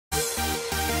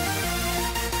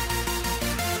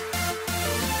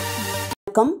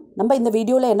நம்ம இந்த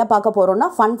வீடியோவில் என்ன பார்க்க போகிறோம்னா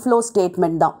ஃபண்ட் ஃப்ளோ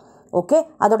ஸ்டேட்மெண்ட் தான். ஓகே,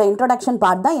 அதோட இன்ட்ரோடக்ஷன்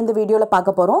பார்ட் தான் இந்த வீடியோவில்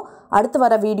பார்க்க போகிறோம். அடுத்து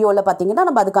வர வீடியோவில் பார்த்தீங்கன்னா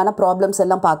நம்ம அதுக்கான ப்ராப்ளம்ஸ்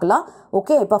எல்லாம் பார்க்கலாம்.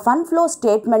 ஓகே, இப்போ ஃபண்ட் ஃப்ளோ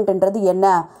ஸ்டேட்மெண்ட்ன்றது என்ன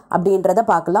அப்படின்றத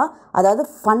பார்க்கலாம். அதாவது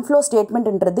ஃபண்ட் ஃப்ளோ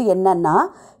ஸ்டேட்மெண்ட்ன்றது என்னன்னா,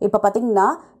 இப்போ பார்த்தீங்கன்னா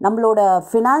நம்மளோட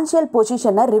ஃபினான்ஷியல்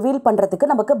பொசிஷனை ரிவீல்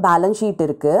பண்ணுறதுக்கு நமக்கு பேலன்ஸ் ஷீட்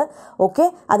இருக்குது. ஓகே,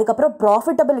 அதுக்கப்புறம்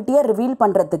ப்ராஃபிட்டபிலிட்டியை ரிவீல்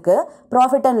பண்ணுறதுக்கு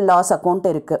ப்ராஃபிட் அண்ட் லாஸ் அக்கௌண்ட்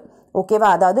இருக்குது. ஓகேவா,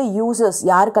 அதாவது யூசர்ஸ்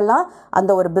யாருக்கெல்லாம்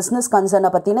அந்த ஒரு பிஸ்னஸ் கன்சர்னை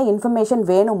பற்றின இன்ஃபர்மேஷன்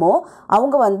வேணுமோ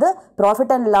அவங்க வந்து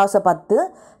ப்ராஃபிட் அண்ட் லாஸை பார்த்து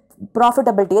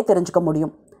ப்ராஃபிட்டபிலிட்டியை தெரிஞ்சுக்க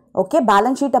முடியும். ஓகே,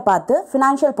 பேலன்ஸ் ஷீட்டை பார்த்து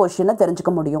ஃபினான்ஷியல் பொசிஷனை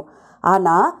தெரிஞ்சுக்க முடியும்.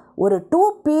 ஆனால் ஒரு 2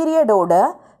 பீரியடோட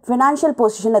ஃபினான்ஷியல்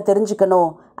பொசிஷனை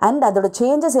தெரிஞ்சுக்கணும் அண்ட் அதோட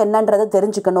சேஞ்சஸ் என்னன்றதை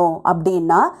தெரிஞ்சுக்கணும்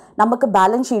அப்படின்னா நமக்கு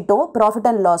பேலன்ஸ் ஷீட்டும் ப்ராஃபிட்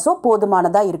அண்ட் லாஸும்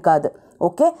போதுமானதாக இருக்காது.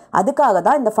 ஓகே, அதுக்காக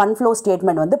தான் இந்த ஃபண்ட் ஃப்ளோ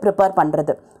ஸ்டேட்மெண்ட் வந்து ப்ரிப்பேர்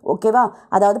பண்ணுறது. ஓகேவா,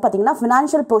 அதாவது பார்த்தீங்கன்னா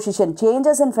financial position,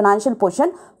 changes in financial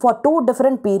position for 2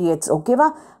 different periods. ஓகேவா,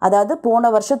 அதாவது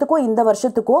போன வருஷத்துக்கும் இந்த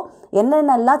வருஷத்துக்கும்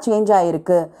என்னென்னலாம் சேஞ்ச்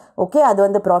ஆகிருக்கு. ஓகே, அது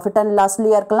வந்து ப்ராஃபிட் அண்ட்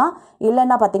லாஸ்லேயே இருக்கலாம்,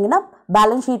 இல்லைன்னா பார்த்தீங்கன்னா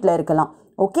பேலன்ஸ் ஷீட்டில் இருக்கலாம்.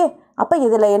 ஓகே, அப்போ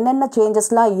இதில் என்னென்ன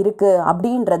சேஞ்சஸ்லாம் இருக்குது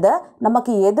அப்படின்றத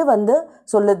நமக்கு எது வந்து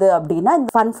சொல்லுது அப்படின்னா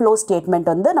இந்த ஃபண்ட் ஃப்ளோ ஸ்டேட்மெண்ட்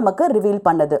வந்து நமக்கு ரிவீல்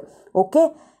பண்ணுது. ஓகே,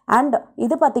 அண்ட்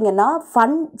இது பார்த்திங்கன்னா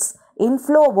ஃபண்ட்ஸ்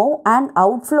இன்ஃப்ளோவும் அண்ட்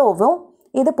அவுட்ஃப்ளோவும்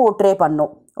இது போர்ட்ரே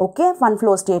பண்ணும். ஓகே, ஃபண்ட்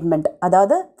ஃப்ளோ ஸ்டேட்மெண்ட்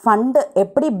அதாவது ஃபண்டு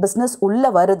எப்படி பிஸ்னஸ் உள்ளே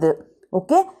வருது.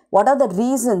 Okay, what are the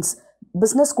reasons,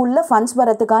 பிஸ்னஸ்க்குள்ளே funds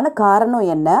வரதுக்கான காரணம்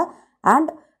என்ன, and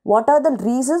what are the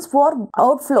reasons for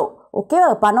outflow. Okay,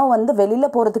 பணம் வந்து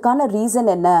வெளியில் போகிறதுக்கான ரீசன்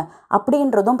என்ன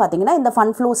அப்படின்றதும் பார்த்திங்கன்னா இந்த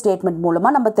ஃபண்ட் ஃப்ளோ ஸ்டேட்மெண்ட்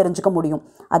மூலமாக நம்ம தெரிஞ்சுக்க முடியும்.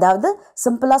 அதாவது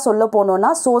சிம்பிளாக சொல்ல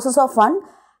போனோன்னா sources of fund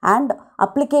and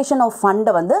application of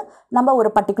ஃபண்டை வந்து நம்ம ஒரு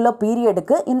பர்டிகுலர்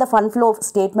பீரியடுக்கு இந்த ஃபண்ட் ஃப்ளோ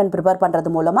ஸ்டேட்மெண்ட் ப்ரிப்பேர் பண்ணுறது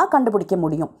மூலமாக கண்டுபிடிக்க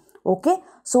முடியும். ஓகே,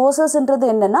 சோர்சஸ்ன்றது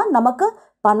என்னென்னா நமக்கு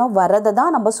பணம் வரதை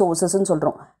தான் நம்ம சோர்சஸ்ன்னு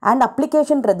சொல்கிறோம். அண்ட்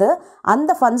அப்ளிகேஷன்றது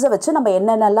அந்த ஃபண்ட்ஸை வச்சு நம்ம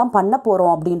என்னென்னலாம் பண்ண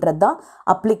போகிறோம் அப்படின்றது தான்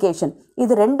அப்ளிகேஷன்.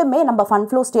 இது ரெண்டுமே நம்ம ஃபண்ட்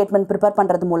ஃப்ளோ ஸ்டேட்மெண்ட் ப்ரிப்பேர்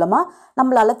பண்ணுறது மூலமாக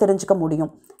நம்மளால் தெரிஞ்சுக்க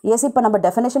முடியும். எஸ், இப்போ நம்ம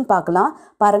டெஃபினேஷன் பார்க்கலாம்.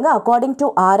 பாருங்கள், according to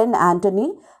R. N.. Antony,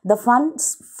 the funds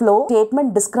flow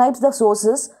statement describes the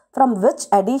sources from which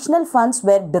additional funds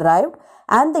were derived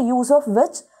and the use of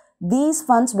which these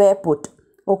funds were put.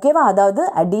 ஓகேவா, அதாவது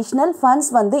அடிஷ்னல் ஃபண்ட்ஸ்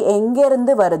வந்து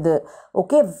எங்கேருந்து வருது.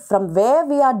 Okay, from where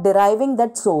we are driving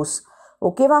that source.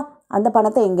 ஓகேவா, அந்த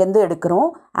பணத்தை எங்கேருந்து எடுக்கிறோம்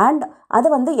அண்ட் அதை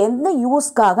வந்து எந்த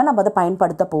யூஸ்க்காக நம்ம அதை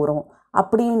பயன்படுத்த போகிறோம்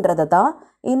அப்படின்றத தான்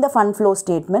இந்த ஃபண்ட் ஃப்ளோ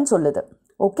ஸ்டேட்மெண்ட் சொல்லுது.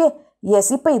 ஓகே,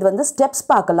 எஸ், இப்போ இது வந்து ஸ்டெப்ஸ்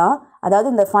பார்க்கலாம். அதாவது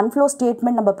இந்த ஃபண்ட் ஃப்ளோ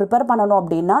ஸ்டேட்மெண்ட் நம்ம ப்ரிப்பேர் பண்ணணும்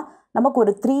அப்படின்னா நமக்கு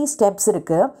ஒரு 3 ஸ்டெப்ஸ்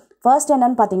இருக்குது. ஃபர்ஸ்ட்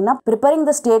என்னன்னு பார்த்தீங்கன்னா preparing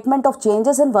the statement of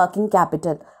changes in working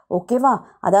capital. ஓகேவா,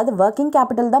 அதாவது ஒர்க்கிங்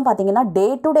கேபிட்டல் தான் பார்த்தீங்கன்னா டே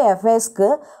டு டே அஃபேர்ஸ்க்கு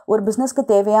ஒரு பிஸ்னஸ்க்கு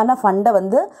தேவையான ஃபண்டை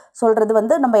வந்து சொல்கிறது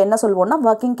வந்து நம்ம என்ன சொல்வோம்னா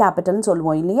ஒர்க்கிங் கேபிட்டல்னு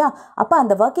சொல்லுவோம் இல்லையா. அப்போ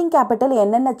அந்த ஒர்க்கிங் கேபிட்டல்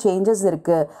என்னென்ன சேஞ்சஸ்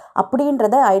இருக்குது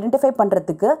அப்படின்றத ஐடென்டிஃபை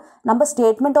பண்ணுறதுக்கு நம்ம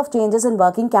statement of changes in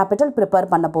working capital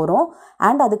prepare பண்ண போகிறோம்.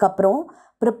 அண்ட் அதுக்கப்புறம்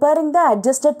preparing the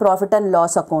adjusted profit and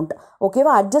loss account.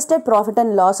 ஓகேவா, அட்ஜஸ்டட் ப்ராஃபிட்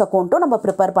அண்ட் லாஸ் அக்கௌண்ட்டும் நம்ம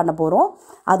ப்ரிப்பேர் பண்ண போகிறோம்.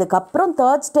 அதுக்கப்புறம்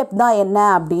 3rd ஸ்டெப் தான் என்ன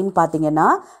அப்படின்னு பார்த்தீங்கன்னா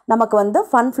நமக்கு வந்து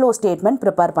ஃபண்ட் ஃப்ளோ ஸ்டேட்மெண்ட்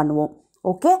ப்ரிப்பேர் பண்ணுவோம்.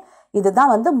 ஓகே,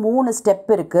 இதுதான் வந்து 3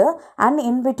 ஸ்டெப் இருக்குது. அண்ட்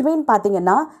இன் பிட்வீன்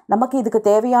பார்த்தீங்கன்னா நமக்கு இதுக்கு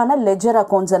தேவையான லெஜர்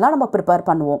அக்கௌண்ட்ஸ் எல்லாம் நம்ம ப்ரிப்பேர்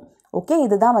பண்ணுவோம். ஓகே,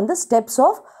 இதுதான் வந்து steps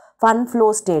of fund flow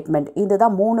statement.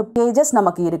 இதுதான் 3 பேஜஸ்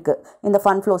நமக்கு இருக்குது இந்த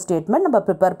ஃபண்ட் ஃப்ளோ ஸ்டேட்மெண்ட் நம்ம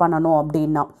ப்ரிப்பேர் பண்ணணும்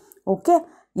அப்படின்னா. ஓகே,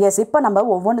 எஸ், இப்போ நம்ம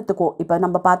ஒவ்வொன்றுத்துக்கும் இப்போ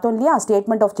நம்ம பார்த்தோம் இல்லையா,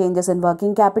 statement of changes in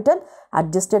working capital,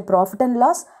 adjusted profit and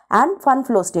loss end fund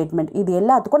flow statement. இது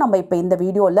எல்லாத்துக்கும் நம்ம இப்போ இந்த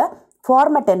வீடியோவில்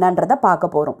ஃபார்மேட் என்னன்றதை பார்க்க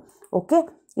போகிறோம். ஓகே,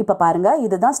 இப்போ பாருங்கள்,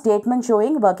 இதுதான் statement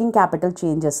showing working capital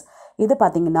changes. இது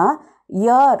பார்த்தீங்கன்னா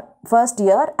year, first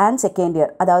year and second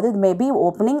year, அதாவது இது மேபி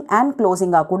ஓப்பனிங் அண்ட்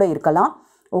க்ளோசிங்காக கூட இருக்கலாம்.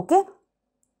 ஓகே,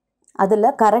 அதில்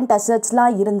கரண்ட்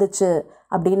அசட்ஸ்லாம் இருந்துச்சு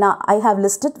அப்படின்னா ஐ ஹாவ்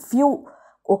லிஸ்டட் ஃபியூ.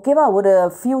 ஓகேவா, ஒரு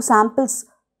ஃபியூ சாம்பிள்ஸ்,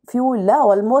 ஃபியூ இல்லை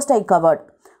ஆல்மோஸ்ட் ஐ கவர்ட்.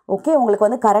 ஓகே, உங்களுக்கு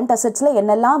வந்து கரண்ட் அசட்ஸில்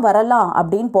என்னெல்லாம் வரலாம்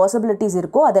அப்படின்னு பாசிபிலிட்டிஸ்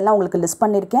இருக்கோ அதெல்லாம் உங்களுக்கு லிஸ்ட்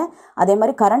பண்ணியிருக்கேன். அதே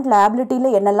மாதிரி கரண்ட்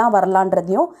லைபிலிட்டியில் என்னெல்லாம்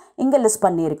வரலான்றதையும் இங்கே லிஸ்ட்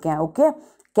பண்ணியிருக்கேன். Okay,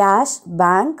 cash,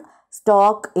 bank,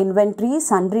 stock, inventory,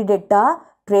 sundry theta,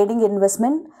 trading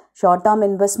investment, short term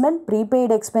investment,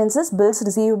 prepaid expenses, bills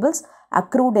receivables,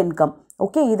 அக்ரூட் இன்கம்.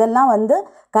 ஓகே, இதெல்லாம் வந்து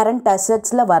கரண்ட்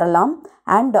அசட்ஸில் வரலாம்.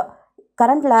 அண்ட்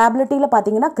கரண்ட் லைபிலிட்டியில்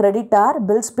பார்த்தீங்கன்னா creditor,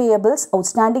 bills payables,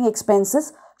 outstanding expenses,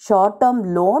 short term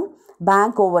loan,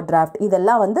 bank over draft,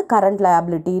 இதெல்லாம் வந்து current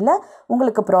லைபிலிட்டியில்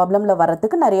உங்களுக்கு ப்ராப்ளமில்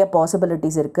வரத்துக்கு நிறைய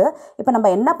possibilities இருக்குது. இப்போ நம்ம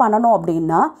என்ன பண்ணணும்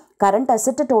அப்படின்னா கரண்ட்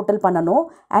அசெட்டை டோட்டல் பண்ணணும்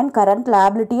அண்ட் கரண்ட்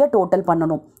லைபிலிட்டியை டோட்டல்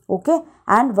பண்ணணும். Okay,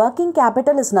 and working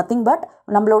capital is nothing but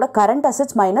நம்மளோட current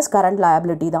assets minus current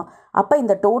liability தான். அப்போ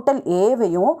இந்த டோட்டல்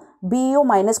ஏவையும் பியும்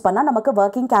மைனஸ் பண்ணால் நமக்கு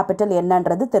ஒர்க்கிங் கேபிட்டல்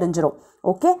என்னன்றது தெரிஞ்சிடும்.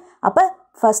 ஓகே, அப்போ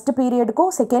ஃபர்ஸ்ட்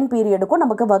பீரியடுக்கும் செகண்ட் பீரியடுக்கும்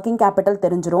நமக்கு ஒர்க்கிங் கேபிட்டல்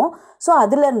தெரிஞ்சிரும். ஸோ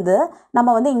அதுலேருந்து நம்ம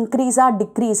வந்து இன்க்ரீஸா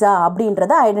டிக்ரீஸா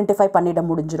அப்படின்றத ஐடென்டிஃபை பண்ணிட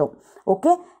முடிஞ்சிடும்.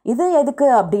 ஓகே, இது எதுக்கு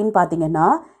அப்படின்னு பார்த்தீங்கன்னா,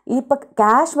 இப்போ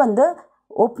கேஷ் வந்து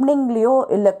ஓப்பனிங்லேயோ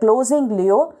இல்லை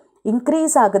க்ளோசிங்லேயோ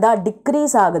இன்க்ரீஸ் ஆகுதா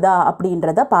டிக்ரீஸ் ஆகுதா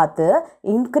அப்படின்றத பார்த்து,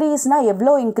 இன்க்ரீஸ்னால்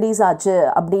எவ்வளோ இன்க்ரீஸ் ஆச்சு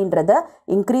அப்படின்றத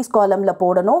இன்க்ரீஸ் காலமில்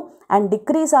போடணும். அண்ட்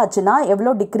டிக்ரீஸ் ஆச்சுன்னா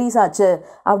எவ்வளோ டிக்ரீஸ் ஆச்சு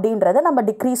அப்படின்றத நம்ம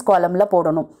டிக்ரீஸ் காலமில்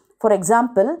போடணும். ஃபார்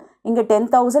எக்ஸாம்பிள், இங்கே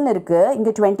 10,000 இருக்குது,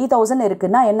 இங்கே 20,000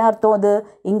 இருக்குன்னா என்ன அர்த்தம்? அது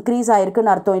இன்க்ரீஸ்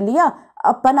ஆயிருக்குன்னு அர்த்தம் இல்லையா?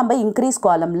 அப்போ நம்ம இன்க்ரீஸ்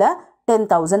காலமில்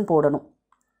 10,000 போடணும்.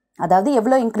 அதாவது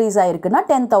எவ்வளோ இன்க்ரீஸ் ஆயிருக்குன்னா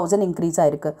 10,000 இன்க்ரீஸ்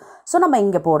ஆயிருக்கு. ஸோ நம்ம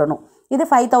இங்கே போடணும். இது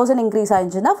 5,000 இன்க்ரீஸ்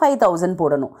ஆயிடுச்சுன்னா 5,000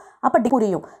 போடணும். அப்போ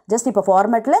புரியும். ஜஸ்ட் இப்போ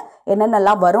ஃபார்மேட்டில்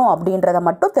என்னென்னலாம் வரும் அப்படின்றத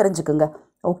மட்டும் தெரிஞ்சுக்குங்க.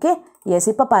 Okay, S.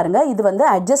 இப்போ பாருங்கள், இது வந்து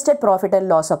adjusted profit and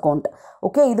loss account.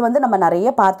 Okay, இது வந்து நம்ம நிறைய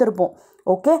பார்த்துருப்போம்.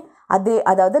 ஓகே,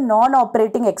 அதாவது நான்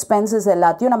ஆப்ரேட்டிங் எக்ஸ்பென்சஸ்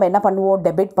எல்லாத்தையும் நம்ம என்ன பண்ணுவோம்?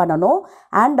 டெபிட் பண்ணணும்.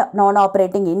 அண்ட் நான்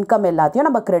ஆப்ரேட்டிங் இன்கம் எல்லாத்தையும்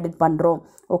நம்ம கிரெடிட் பண்ணுறோம்.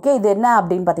 ஓகே, இது என்ன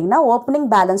அப்படின்னு பார்த்தீங்கன்னா, opening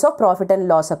balance of profit and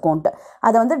loss account.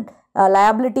 அதை வந்து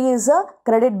liability is a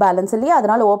credit balance இல்லையா?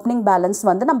 அதனால் ஓப்பனிங் பேலன்ஸ்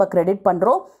வந்து நம்ம கிரெடிட்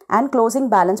பண்ணுறோம். அண்ட் க்ளோசிங்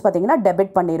பேலன்ஸ் பார்த்தீங்கன்னா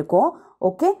டெபிட் பண்ணியிருக்கோம்.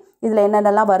 ஓகே, இதில்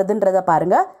என்னென்னலாம் வருதுன்றதை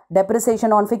பாருங்கள்.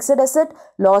 Depreciation on fixed asset,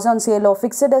 loss on sale of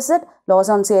fixed asset,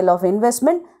 loss on sale of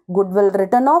investment, goodwill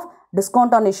return of,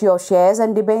 discount on issue of shares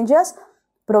and debentures,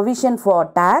 provision for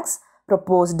tax,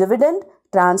 proposed dividend,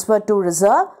 transfer to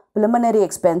reserve, preliminary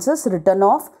expenses, written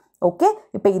off. Okay,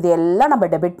 இப்போ இது எல்லாம் நம்ம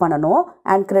debit பண்ணணும்.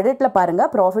 And கிரெடிட்டில் பாருங்கள்,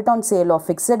 profit on sale of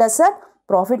fixed asset,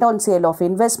 profit on sale of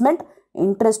investment,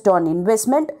 interest on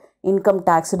investment, income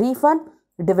tax refund,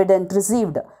 dividend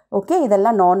received. Okay,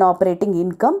 இதெல்லாம் நான் operating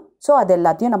income. So அது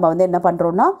எல்லாத்தையும் நம்ம வந்து என்ன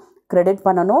பண்ணுறோன்னா கிரெடிட்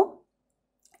பண்ணணும்.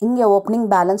 இங்கே ஓப்பனிங்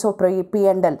பேலன்ஸ் ஆஃப்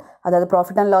P&L, அதாவது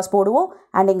ப்ராஃபிட் அண்ட் லாஸ் போடுவோம்.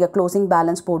 அண்ட் இங்கே க்ளோசிங்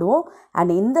பேலன்ஸ் போடுவோம்.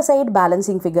 அண்ட் இந்த சைடு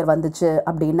பேலன்சிங் ஃபிகர் வந்துச்சு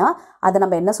அப்படின்னா அதை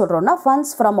நம்ம என்ன சொல்கிறோம்னா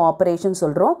ஃபண்ட்ஸ் ஃப்ரம் ஆப்ரேஷன்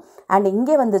சொல்கிறோம். அண்ட்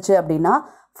இங்கே வந்துச்சு அப்படின்னா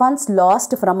ஃபண்ட்ஸ்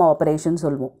லாஸ்ட் ஃப்ரம் ஆப்ரேஷன்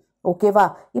சொல்லுவோம். ஓகேவா?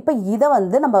 இப்போ இதை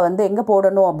வந்து நம்ம வந்து எங்கே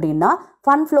போடணும் அப்படின்னா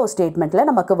ஃபண்ட் ஃப்ளோ ஸ்டேட்மெண்ட்டில்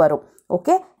நமக்கு வரும்.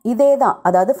 ஓகே, இதே தான்.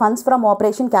 அதாவது ஃபண்ட்ஸ் ஃப்ரம்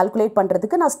ஆப்ரேஷன் கால்குலேட்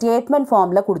பண்ணுறதுக்கு நான் ஸ்டேட்மெண்ட்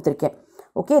ஃபார்மில் கொடுத்துருக்கேன்.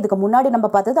 ஓகே, இதுக்கு முன்னாடி நம்ம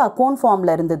பார்த்தது அக்கௌண்ட்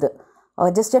ஃபார்மில் இருந்தது.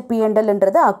 அட்ஜஸ்டட்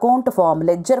P&Lன்றது அக்கௌண்ட் ஃபார்ம்,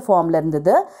 லெட்ஜர் ஃபார்மில்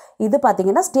இருந்தது. இது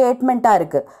பார்த்திங்கன்னா ஸ்டேட்மெண்ட்டாக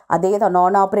இருக்குது. அதே தான்.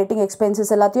 நான் ஆப்ரேட்டிங்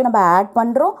எக்ஸ்பென்சஸ் எல்லாத்தையும் நம்ம ஆட்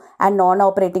பண்ணுறோம். அண்ட் நான்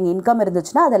ஆப்ரேட்டிங் இன்கம்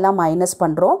இருந்துச்சுன்னா அதெல்லாம் மைனஸ்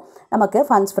பண்ணுறோம். நமக்கு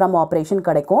ஃபண்ட்ஸ் ஃப்ரம் ஆப்ரேஷன்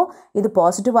கிடைக்கும். இது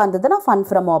பாசிட்டிவாக இருந்ததுன்னா ஃபண்ட்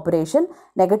ஃப்ரம் ஆப்ரேஷன்,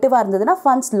 நெகட்டிவாக இருந்ததுன்னா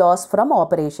ஃபண்ட்ஸ் லாஸ் ஃப்ரம்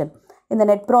ஆப்ரேஷன். இந்த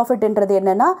நெட் ப்ராஃபிட்ன்றது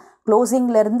என்னென்னா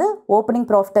க்ளோசிங்லேருந்து ஓப்பனிங்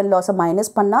ப்ராஃபிட் அண்ட் லாஸை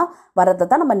மைனஸ் பண்ணால் வரதை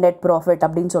தான் நம்ம நெட் ப்ராஃபிட்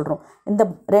அப்படின்னு சொல்கிறோம். இந்த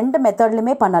ரெண்டு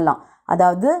மெத்தட்லையுமே பண்ணலாம்.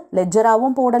 அதாவது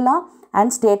லெட்ஜராகவும் போடலாம்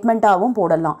அண்ட் ஸ்டேட்மெண்ட்டாகவும்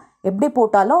போடலாம். எப்படி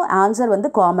போட்டாலும் ஆன்சர் வந்து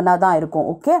காமனாக தான் இருக்கும்.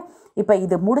 ஓகே, இப்போ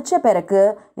இது முடித்த பிறகு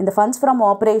இந்த ஃபண்ட்ஸ் ஃப்ரம்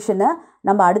ஆப்ரேஷனை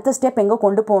நம்ம அடுத்த ஸ்டெப் எங்கே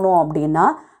கொண்டு போகணும் அப்படின்னா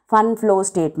ஃபண்ட் ஃப்ளோ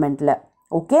ஸ்டேட்மெண்ட்டில்.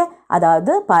 ஓகே,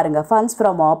 அதாவது பாருங்கள், ஃபண்ட்ஸ்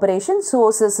ஃப்ரம் ஆப்ரேஷன்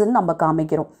சோர்ஸஸ்ன்னு நம்ம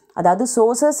காமிக்கிறோம். அதாவது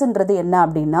சோர்ஸஸ்ன்றது என்ன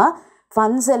அப்படின்னா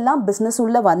ஃபண்ட்ஸ் எல்லாம் பிஸ்னஸ்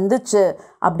உள்ளே வந்துச்சு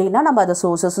அப்படின்னா நம்ம அதை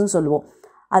சோர்ஸஸ்ன்னு சொல்லுவோம்.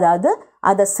 அதாவது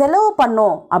அதை செலவு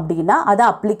பண்ணோம் அப்படின்னா அதை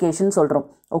அப்ளிகேஷன் சொல்கிறோம்.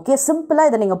 ஓகே, சிம்பிளாக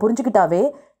இதை நீங்கள் புரிஞ்சுக்கிட்டாவே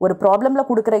ஒரு ப்ராப்ளமில்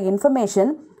கொடுக்குற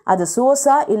இன்ஃபர்மேஷன் அது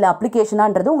சோர்ஸா இல்லை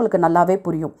அப்ளிகேஷனான்றது உங்களுக்கு நல்லாவே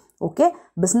புரியும். ஓகே,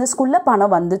 பிஸ்னஸ்க்குள்ளே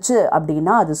பணம் வந்துச்சு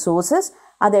அப்படின்னா அது சோர்ஸஸ்,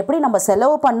 அதை எப்படி நம்ம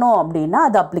செலவு பண்ணோம் அப்படின்னா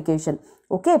அது அப்ளிகேஷன்.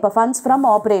 ஓகே, இப்போ ஃபண்ட்ஸ் ஃப்ரம்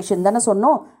ஆப்ரேஷன் தானே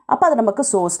சொன்னோம். அப்போ அதை நமக்கு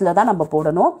சோர்ஸில் தான் நம்ம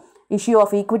போடணும். இஷ்யூ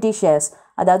ஆஃப் ஈக்விட்டி ஷேர்ஸ்,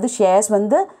 அதாவது ஷேர்ஸ்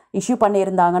வந்து இஷ்யூ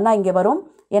பண்ணியிருந்தாங்கன்னா இங்கே வரும்.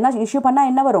 ஏன்னா இஷ்யூ பண்ணால்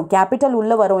என்ன வரும்? கேபிட்டல்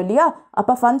உள்ளே வரும் இல்லையா?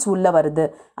 அப்போ ஃபண்ட்ஸ் உள்ளே வருது.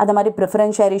 அது மாதிரி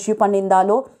preference share issue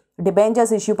பண்ணியிருந்தாலோ,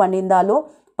 debentures issue பண்ணியிருந்தாலோ,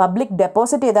 public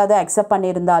deposit ஏதாவது அக்செப்ட்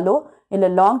பண்ணியிருந்தாலோ, இல்லை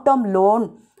long term loan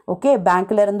okay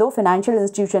பேங்க்லேருந்தோ financial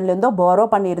இன்ஸ்டிடியூஷன்லேருந்தோ borrow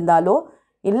பண்ணியிருந்தாலோ,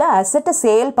 இல்லை அசெட்டை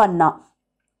சேல் பண்ணால்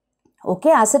ஓகே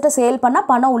அசெட்டை சேல் பண்ணால்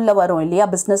பணம் உள்ளே வரும் இல்லையா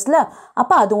பிஸ்னஸில்,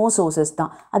 அப்போ அதுவும் சோர்ஸஸ்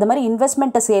தான். அது மாதிரி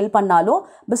இன்வெஸ்ட்மெண்ட்டை சேல் பண்ணாலும்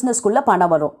பிஸ்னஸ்க்குள்ளே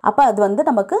பணம் வரும். அப்போ அது வந்து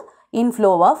நமக்கு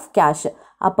இன்ஃப்ளோ ஆஃப் கேஷ்.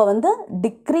 அப்போ வந்து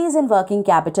டிக்ரீஸ் இன் ஒர்க்கிங்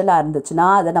கேபிட்டலாக இருந்துச்சுன்னா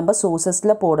அதை நம்ம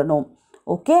சோர்ஸஸில் போடணும்.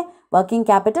 ஓகே, ஒர்க்கிங்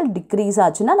கேபிட்டல் டிக்ரீஸ்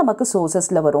ஆச்சுன்னா நமக்கு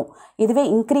சோர்ஸஸில் வரும். இதுவே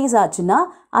இன்க்ரீஸ் ஆச்சுன்னா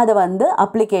அதை வந்து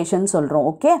அப்ளிகேஷன் சொல்கிறோம்.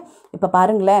 ஓகே, இப்போ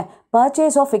பாருங்களேன்,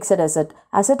 பர்ச்சேஸ் ஆஃப் ஃபிக்ஸட்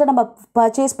அசெட்டை நம்ம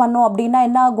பர்ச்சேஸ் பண்ணோம் அப்படின்னா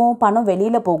என்ன ஆகும்? பணம்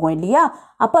வெளியில் போகும் இல்லையா?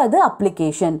 அப்போ அது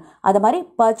அப்ளிகேஷன். அது மாதிரி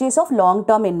purchase of long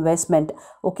term investment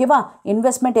ஓகேவா,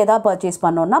 இன்வெஸ்ட்மெண்ட் எதாவது பர்ச்சேஸ்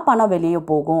பண்ணோன்னா பணம் வெளியே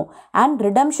போகும். And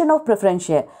redemption of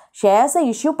preference ஷேர்ஸை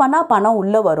issue பண்ணால் பணம்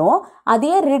உள்ளே வரும்,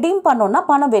 அதையே ரிடீம் பண்ணோன்னா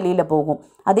பணம் வெளியில் போகும்.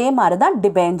 அதே மாதிரி தான்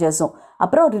டிபெஞ்சர்ஸும்.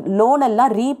 அப்புறம் லோன்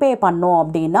எல்லாம் ரீபே பண்ணோம்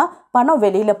அப்படின்னா பணம்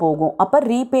வெளியில் போகும். அப்போ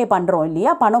ரீபே பண்ணுறோம்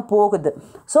இல்லையா, பணம் போகுது.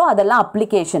 ஸோ அதெல்லாம்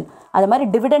அப்ளிகேஷன். அது மாதிரி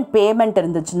டிவிடெண்ட் பேமெண்ட்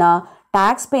இருந்துச்சுன்னா,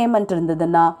 டேக்ஸ் பேமெண்ட்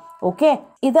இருந்ததுன்னா, ஓகே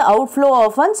இது outflow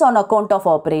of funds on account of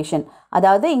operation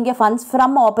அதாவது இங்கே ஃபண்ட்ஸ்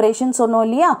ஃப்ரம் ஆப்ரேஷன் சொன்னோம்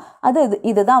இல்லையா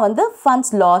இதுதான் வந்து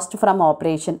funds last from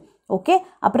operation okay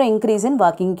அப்புறம் இன்க்ரீஸ் இன்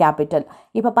ஒர்க்கிங் கேபிட்டல்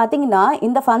இப்போ பார்த்தீங்கன்னா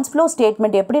இந்த ஃபண்ட்ஸ் ஃப்ளோ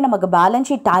ஸ்டேட்மெண்ட் எப்படி நமக்கு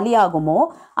பேலன்ஸ் ஷீட் டேலி ஆகுமோ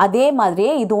அதே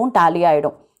மாதிரியே இதுவும் டேலி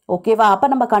ஆகிடும் ஓகேவா அப்போ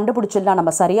நம்ம கண்டுபிடிச்சிடலாம்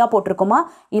நம்ம சரியாக போட்டிருக்கோமா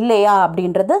இல்லையா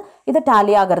அப்படின்றது இது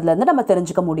டேலி ஆகிறதுலேருந்து நம்ம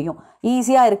தெரிஞ்சுக்க முடியும்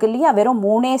ஈஸியாக இருக்கு இல்லையா வெறும்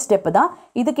 3 ஸ்டெப்பு தான்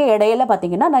இதுக்கு இடையில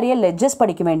பார்த்தீங்கன்னா நிறைய லெட்ஜர்ஸ்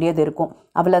படிக்க வேண்டியது இருக்கும்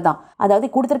அவ்வளோதான் அதாவது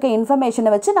கொடுத்துருக்க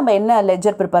இன்ஃபர்மேஷனை வச்சு நம்ம என்ன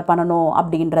லெட்ஜர் ப்ரிப்பேர் பண்ணணும்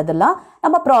அப்படின்றதெல்லாம்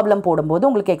நம்ம ப்ராப்ளம் போடும்போது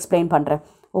உங்களுக்கு எக்ஸ்பிளைன் பண்ணுறேன்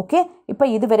ஓகே இப்போ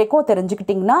இது வரைக்கும்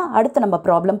தெரிஞ்சுக்கிட்டிங்கன்னா அடுத்து நம்ம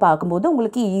ப்ராப்ளம் பார்க்கும்போது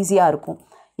உங்களுக்கு ஈஸியாக இருக்கும்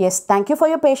yes thank you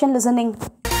for your patient listening